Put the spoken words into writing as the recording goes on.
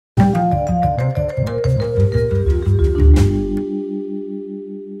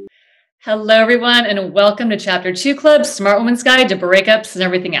Hello, everyone, and welcome to Chapter 2 Club, Smart Woman's Guide to Breakups and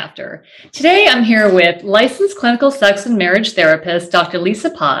Everything After. Today, I'm here with licensed clinical sex and marriage therapist, Dr. Lisa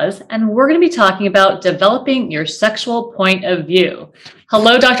Paz, and we're going to be talking about developing your sexual point of view.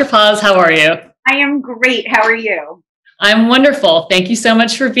 Hello, Dr. Paz. How are you? I am great. How are you? I'm wonderful. Thank you so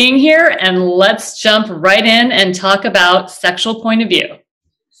much for being here, and let's jump right in and talk about sexual point of view.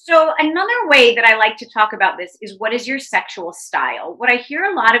 So another way that I like to talk about this is, what is your sexual style? What I hear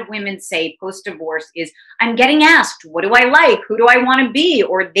a lot of women say post-divorce is, I'm getting asked, what do I like? Who do I want to be?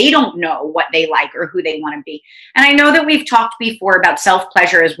 Or they don't know what they like or who they want to be. And I know that we've talked before about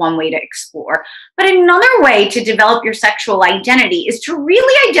self-pleasure as one way to explore. But another way to develop your sexual identity is to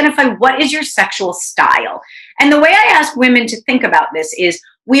really identify what is your sexual style. And the way I ask women to think about this is,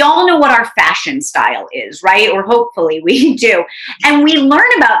 we all know what our fashion style is, right? Or hopefully we do. And we learn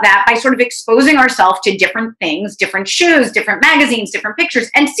about that by sort of exposing ourselves to different things, different shoes, different magazines, different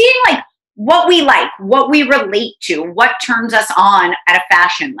pictures, and seeing like what we like, what we relate to, what turns us on at a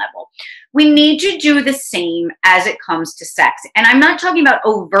fashion level. We need to do the same as it comes to sex. And I'm not talking about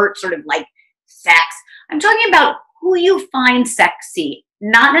overt sort of like sex. I'm talking about who you find sexy.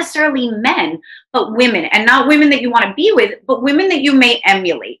 Not necessarily men, but women, and not women that you want to be with, but women that you may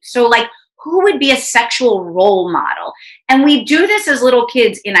emulate. So like, who would be a sexual role model? And we do this as little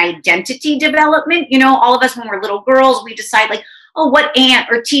kids in identity development. You know, all of us when we're little girls, we decide like, oh, what aunt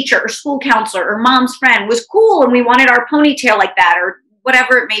or teacher or school counselor or mom's friend was cool and we wanted our ponytail like that or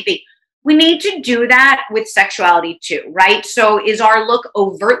whatever it may be. We need to do that with sexuality too, right? So is our look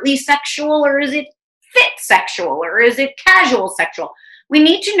overtly sexual, or is it fit sexual, or is it casual sexual? We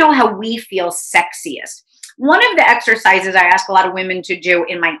need to know how we feel sexiest. One of the exercises I ask a lot of women to do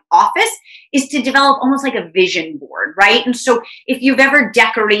in my office is to develop almost like a vision board, right? And so if you've ever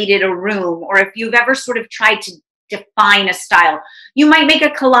decorated a room, or if you've ever sort of tried to define a style, you might make a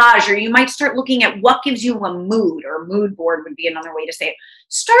collage, or you might start looking at what gives you a mood, or mood board would be another way to say it.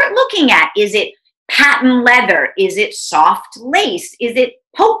 Start looking at, is it patent leather? Is it soft lace? Is it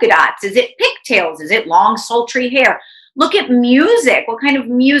polka dots? Is it pigtails? Is it long, sultry hair? Look at music. What kind of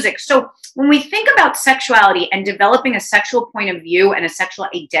music? So when we think about sexuality and developing a sexual point of view and a sexual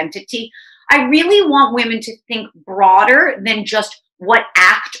identity, I really want women to think broader than just what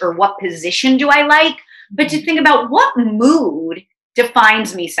act or what position do I like, but to think about what mood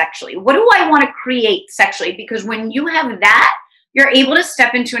defines me sexually. What do I want to create sexually? Because when you have that, you're able to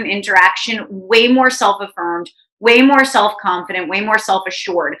step into an interaction way more self-affirmed, way more self-confident, way more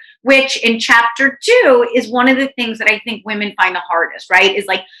self-assured, which in chapter 2 is one of the things that I think women find the hardest, right? Is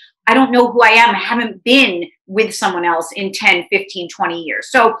like, I don't know who I am. I haven't been with someone else in 10, 15, 20 years.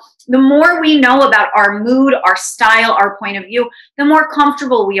 So the more we know about our mood, our style, our point of view, the more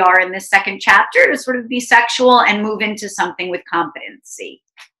comfortable we are in this second chapter to sort of be sexual and move into something with competency.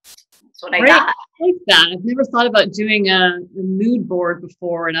 That's what I got. I like that. I've never thought about doing a mood board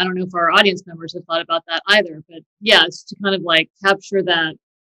before, and I don't know if our audience members have thought about that either. But yeah, it's to kind of like capture that,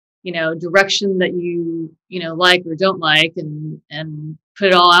 direction that you like or don't like, and put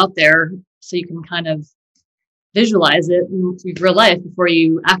it all out there so you can kind of visualize it in real life before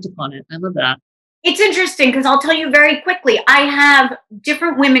you act upon it. I love that. It's interesting because I'll tell you very quickly, I have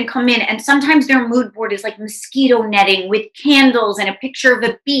different women come in and sometimes their mood board is like mosquito netting with candles and a picture of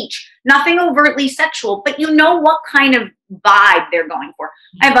a beach, nothing overtly sexual, but you know what kind of vibe they're going for.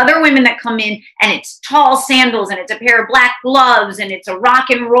 I have other women that come in and it's tall sandals and it's a pair of black gloves and it's a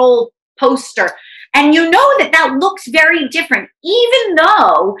rock and roll poster. And you know that that looks very different, even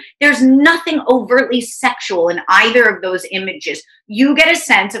though there's nothing overtly sexual in either of those images. You get a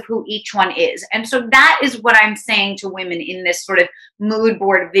sense of who each one is. And so that is what I'm saying to women in this sort of mood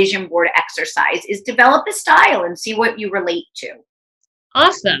board, vision board exercise, is develop a style and see what you relate to.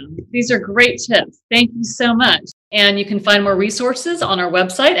 Awesome. These are great tips. Thank you so much. And you can find more resources on our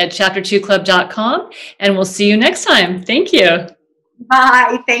website at chapter2club.com. And we'll see you next time. Thank you.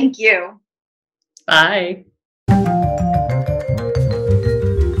 Bye. Thank you. Bye.